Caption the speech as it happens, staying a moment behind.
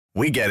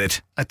We get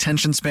it.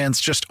 Attention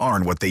spans just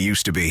aren't what they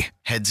used to be.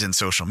 Heads in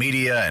social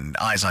media and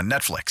eyes on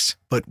Netflix.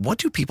 But what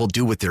do people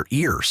do with their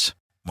ears?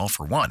 Well,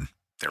 for one,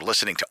 they're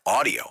listening to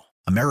audio.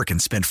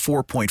 Americans spend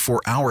 4.4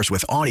 hours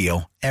with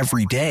audio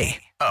every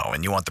day. Oh,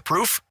 and you want the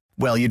proof?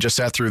 Well, you just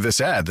sat through this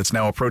ad that's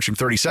now approaching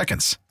 30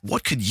 seconds.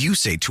 What could you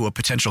say to a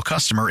potential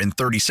customer in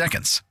 30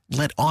 seconds?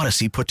 Let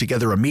Odyssey put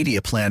together a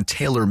media plan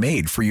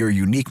tailor-made for your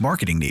unique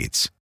marketing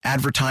needs.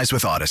 Advertise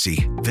with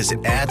Odyssey.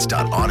 Visit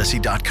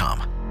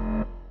ads.odyssey.com.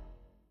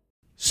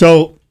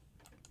 So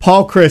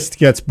Paul Chryst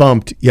gets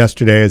bumped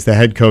yesterday as the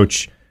head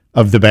coach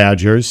of the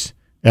Badgers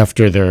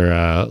after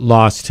their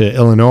loss to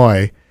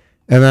Illinois.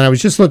 And then I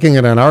was just looking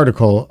at an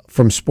article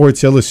from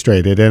Sports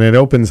Illustrated, and it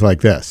opens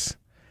like this.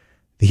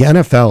 The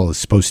NFL is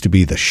supposed to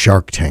be the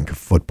Shark Tank of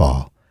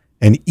football,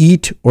 an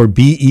eat or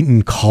be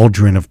eaten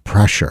cauldron of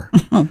pressure.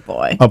 Oh,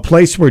 boy. A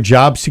place where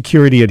job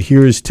security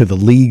adheres to the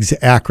league's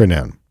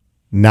acronym,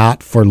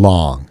 not for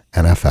long.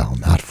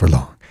 NFL, not for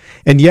long.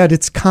 And yet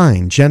it's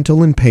kind,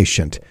 gentle, and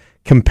patient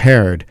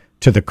compared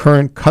to the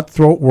current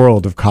cutthroat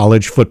world of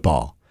college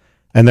football.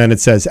 And then it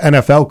says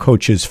NFL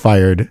coaches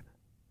fired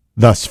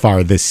thus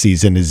far this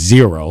season is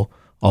 0,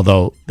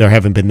 although there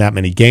haven't been that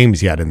many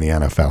games yet in the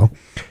NFL.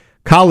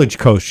 College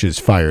coaches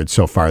fired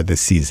so far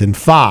this season,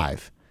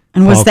 5.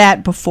 And was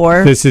that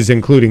before? This is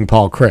including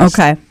Paul Chryst.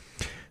 Okay.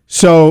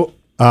 So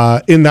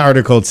in the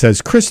article, it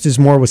says, Chryst is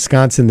more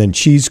Wisconsin than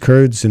cheese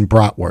curds and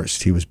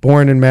bratwurst. He was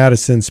born in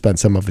Madison, spent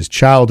some of his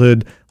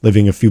childhood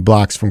living a few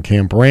blocks from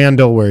Camp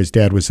Randall, where his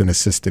dad was an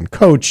assistant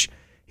coach.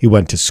 He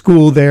went to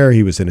school there.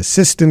 He was an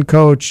assistant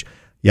coach,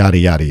 yada,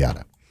 yada,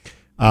 yada.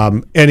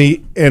 And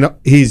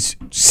he's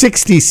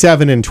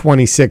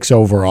 67-26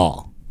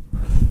 overall,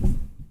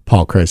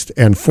 Paul Chryst,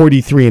 and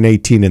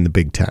 43-18 in the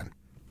Big Ten.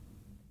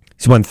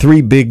 He's won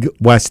 3 Big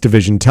West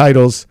Division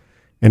titles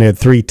and had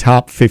 3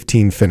 top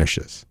 15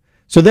 finishes.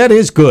 So that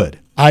is good.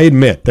 I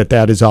admit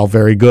that is all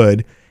very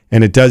good,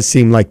 and it does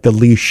seem like the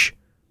leash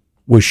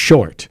was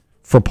short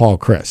for Paul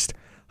Chryst.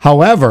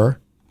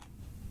 However,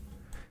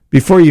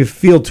 before you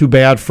feel too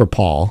bad for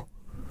Paul,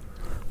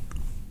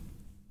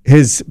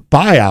 his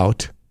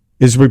buyout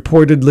is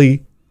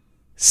reportedly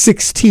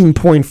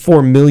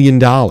 $16.4 million.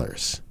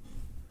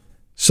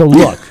 So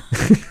look,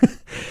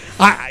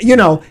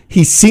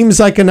 he seems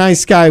like a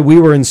nice guy. We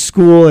were in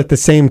school at the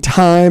same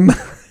time.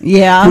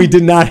 Yeah. We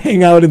did not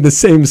hang out in the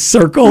same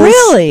circles.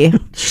 Really?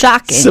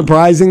 Shocking.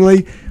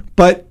 Surprisingly.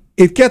 But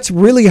it gets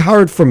really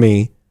hard for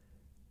me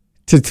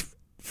to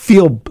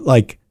feel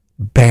like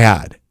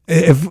bad.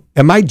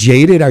 Am I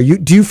jaded?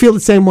 Do you feel the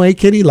same way,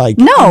 Kitty?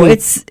 No,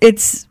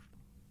 it's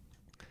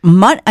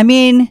I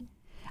mean,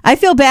 I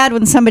feel bad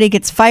when somebody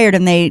gets fired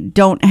and they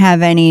don't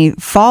have any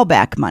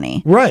fallback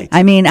money. Right.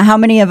 I mean, how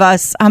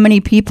many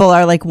people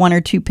are like 1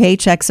 or 2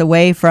 paychecks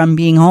away from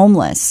being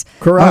homeless?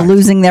 Correct. Or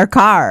losing their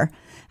car?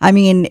 I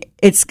mean,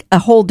 it's a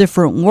whole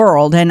different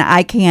world, and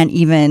I can't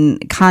even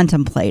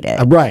contemplate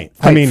it. Right.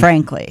 Quite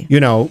frankly.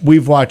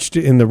 We've watched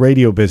in the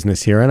radio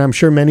business here, and I'm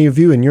sure many of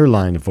you in your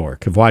line of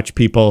work have watched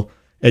people,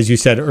 as you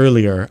said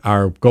earlier,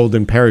 our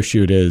golden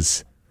parachute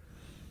is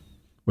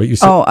what you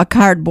said. Oh, a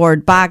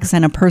cardboard box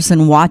and a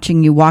person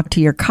watching you walk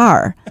to your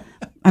car.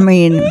 I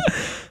mean,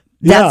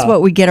 that's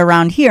what we get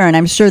around here, and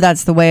I'm sure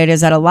that's the way it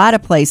is at a lot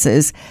of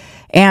places.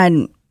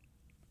 And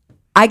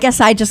I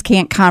guess I just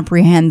can't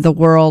comprehend the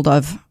world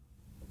of,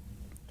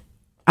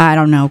 I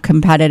don't know,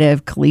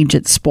 competitive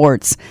collegiate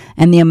sports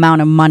and the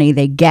amount of money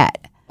they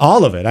get.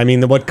 All of it. I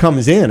mean, what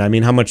comes in. I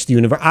mean, how much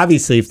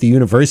obviously, if the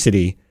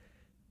university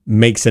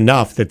makes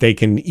enough that they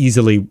can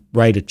easily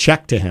write a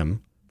check to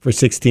him for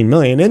 $16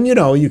 million. And,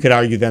 you could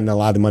argue then a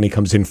lot of the money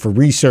comes in for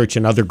research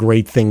and other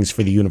great things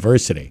for the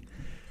university.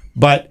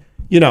 But,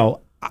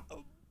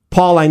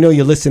 Paul, I know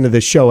you listen to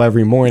this show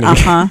every morning.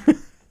 Uh-huh.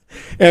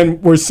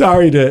 And we're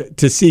sorry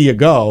to see you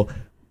go.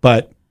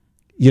 But,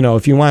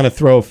 if you want to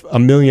throw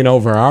 $1 million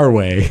over our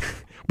way,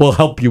 we'll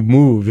help you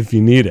move if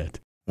you need it.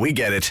 We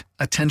get it.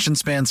 Attention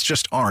spans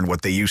just aren't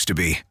what they used to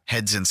be.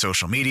 Heads in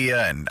social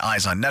media and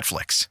eyes on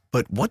Netflix.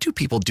 But what do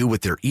people do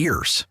with their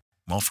ears?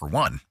 Well, for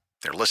one,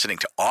 they're listening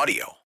to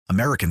audio.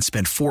 Americans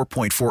spend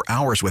 4.4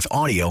 hours with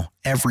audio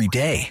every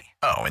day.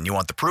 Oh, and you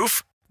want the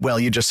proof? Well,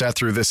 you just sat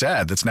through this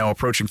ad that's now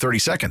approaching 30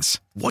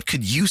 seconds. What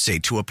could you say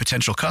to a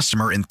potential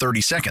customer in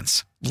 30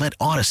 seconds? Let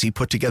Odyssey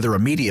put together a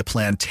media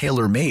plan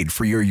tailor-made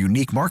for your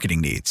unique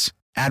marketing needs.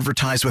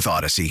 Advertise with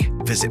Odyssey.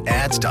 Visit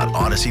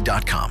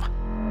ads.odyssey.com.